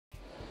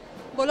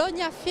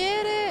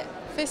BolognaFiere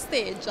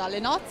festeggia le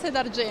nozze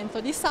d'argento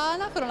di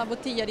Sana con una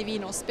bottiglia di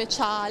vino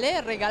speciale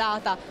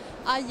regalata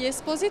agli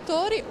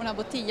espositori, una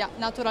bottiglia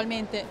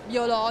naturalmente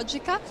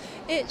biologica,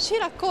 e ci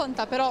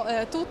racconta però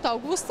tutto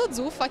Augusto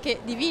Zuffa,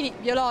 che di vini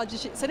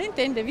biologici se ne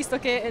intende, visto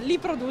che li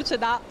produce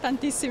da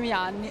tantissimi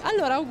anni.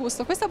 Allora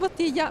Augusto, questa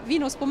bottiglia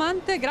vino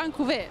spumante Grand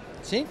Cuvée.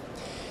 Sì.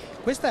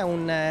 Questo è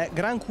un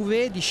Grand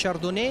Cuvée di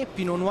Chardonnay,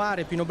 Pinot Noir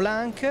e Pinot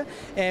Blanc,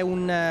 è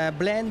un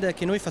blend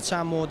che noi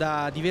facciamo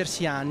da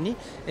diversi anni.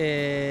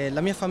 La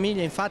mia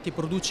famiglia infatti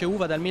produce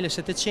uva dal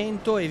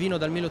 1700 e vino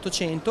dal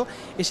 1800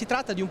 e si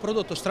tratta di un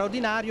prodotto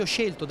straordinario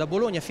scelto da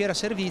BolognaFiere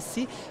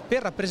Servizi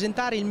per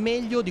rappresentare il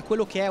meglio di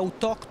quello che è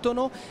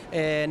autoctono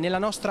nella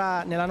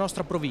nostra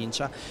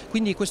provincia.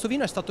 Quindi questo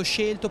vino è stato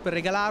scelto per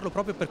regalarlo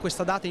proprio per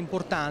questa data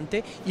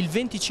importante, il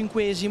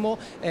 25esimo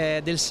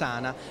del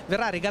Sana.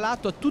 Verrà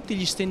regalato a tutti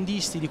gli stendisti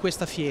di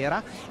questa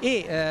fiera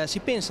e si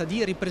pensa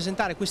di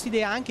ripresentare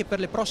quest'idea anche per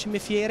le prossime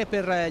fiere,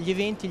 per gli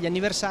eventi, gli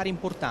anniversari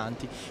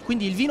importanti.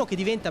 Quindi il vino che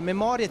diventa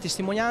memoria e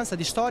testimonianza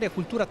di storia,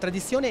 cultura,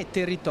 tradizione e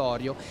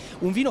territorio.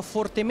 Un vino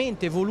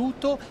fortemente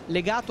voluto,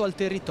 legato al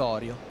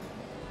territorio.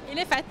 In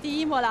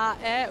effetti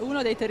Imola è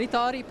uno dei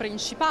territori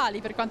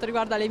principali per quanto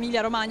riguarda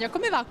l'Emilia-Romagna.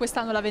 Come va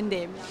quest'anno la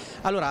vendemmia?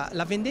 Allora,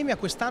 la vendemmia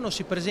quest'anno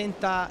si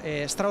presenta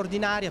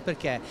straordinaria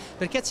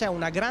perché c'è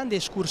una grande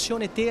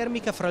escursione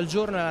termica fra il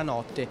giorno e la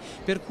notte,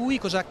 per cui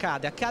cosa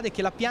accade? Accade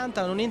che la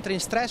pianta non entra in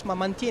stress ma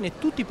mantiene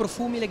tutti i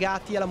profumi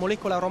legati alla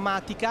molecola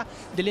aromatica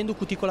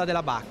dell'endocuticola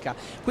della bacca.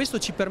 Questo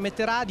ci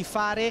permetterà di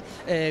fare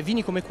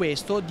vini come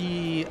questo,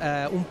 di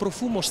un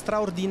profumo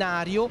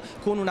straordinario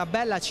con una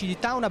bella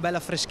acidità, una bella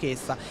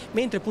freschezza,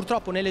 mentre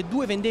purtroppo nelle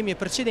due vendemmie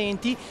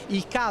precedenti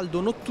il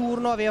caldo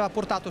notturno aveva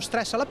portato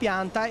stress alla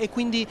pianta e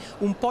quindi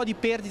un po' di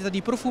perdita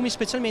di profumi,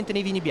 specialmente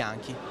nei vini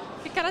bianchi.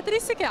 Che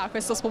caratteristiche ha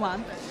questo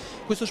spumante?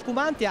 Questo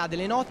spumante ha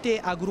delle note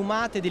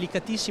agrumate,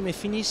 delicatissime e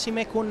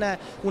finissime, con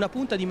una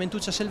punta di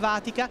mentuccia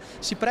selvatica,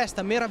 si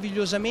presta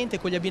meravigliosamente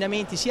con gli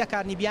abbinamenti sia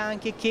carni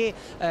bianche che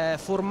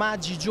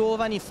formaggi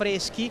giovani,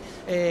 freschi,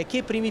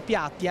 che primi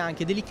piatti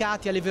anche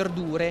delicati alle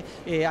verdure,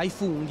 ai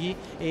funghi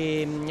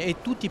e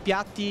tutti i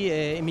piatti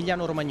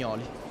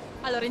emiliano-romagnoli.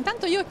 Allora,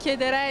 intanto io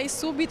chiederei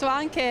subito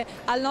anche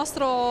al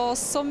nostro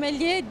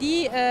sommelier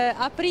di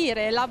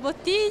aprire la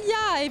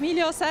bottiglia.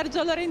 Emilio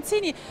Sergio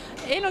Lorenzini,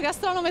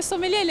 enogastronomo e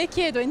sommelier, le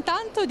chiedo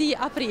intanto di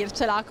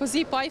aprircela,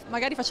 così poi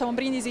magari facciamo un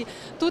brindisi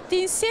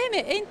tutti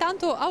insieme. E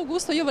intanto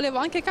Augusto, io volevo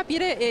anche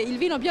capire il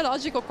vino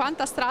biologico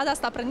quanta strada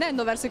sta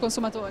prendendo verso i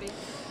consumatori.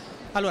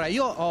 Allora,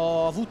 io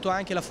ho avuto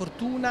anche la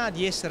fortuna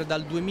di essere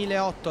dal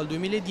 2008 al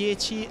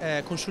 2010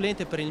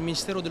 consulente per il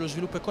Ministero dello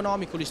Sviluppo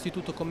Economico,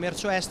 l'Istituto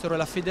Commercio Estero e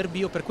la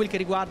Federbio per quel che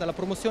riguarda la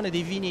promozione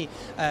dei vini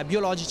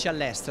biologici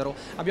all'estero.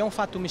 Abbiamo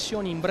fatto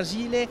missioni in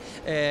Brasile,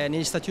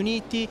 negli Stati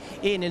Uniti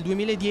e nel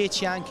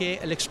 2010 anche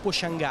l'Expo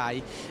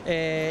Shanghai.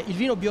 Il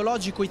vino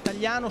biologico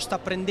italiano sta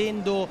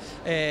prendendo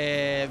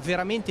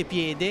veramente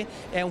piede,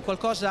 è un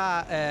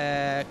qualcosa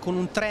con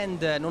un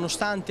trend,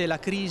 nonostante la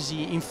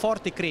crisi, in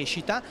forte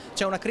crescita.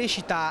 C'è una crescita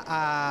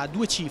a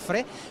 2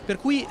 cifre, per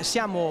cui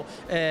siamo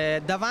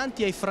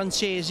davanti ai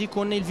francesi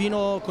con il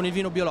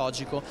vino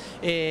biologico,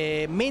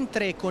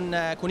 mentre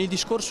con il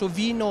discorso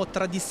vino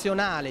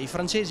tradizionale i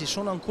francesi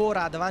sono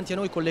ancora davanti a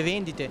noi con le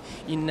vendite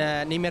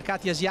nei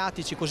mercati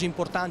asiatici così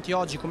importanti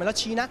oggi come la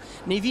Cina.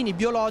 Nei vini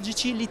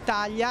biologici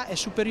l'Italia è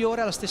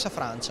superiore alla stessa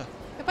Francia.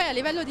 E poi a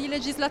livello di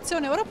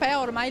legislazione europea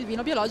ormai il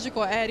vino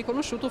biologico è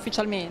riconosciuto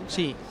ufficialmente.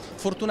 Sì,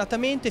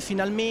 fortunatamente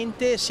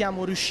finalmente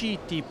siamo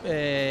riusciti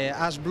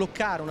a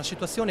sbloccare una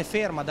situazione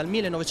ferma dal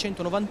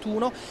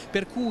 1991,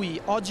 per cui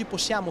oggi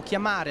possiamo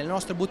chiamare le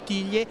nostre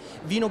bottiglie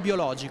vino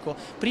biologico.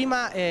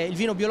 Prima il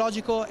vino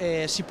biologico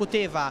si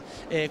poteva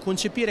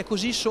concepire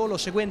così solo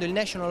seguendo il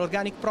National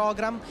Organic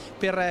Program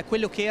per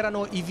quello che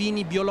erano i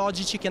vini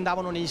biologici che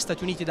andavano negli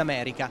Stati Uniti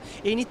d'America,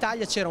 e in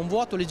Italia c'era un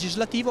vuoto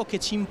legislativo che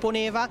ci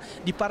imponeva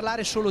di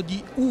parlare solo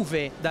di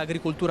uve da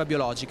agricoltura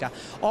biologica.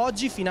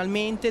 Oggi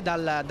finalmente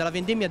dalla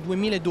vendemmia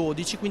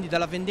 2012, quindi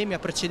dalla vendemmia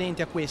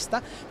precedente a questa,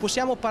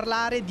 possiamo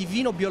parlare di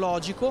vino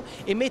biologico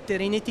e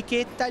mettere in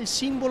etichetta il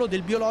simbolo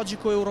del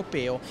biologico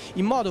europeo,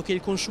 in modo che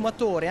il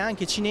consumatore,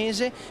 anche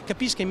cinese,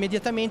 capisca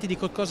immediatamente di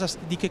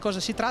che cosa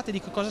si tratta e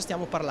di che cosa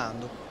stiamo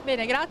parlando.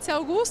 Bene, grazie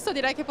Augusto,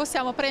 direi che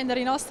possiamo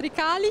prendere i nostri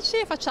calici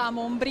e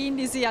facciamo un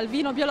brindisi al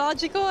vino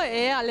biologico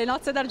e alle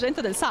nozze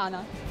d'argento del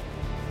Sana.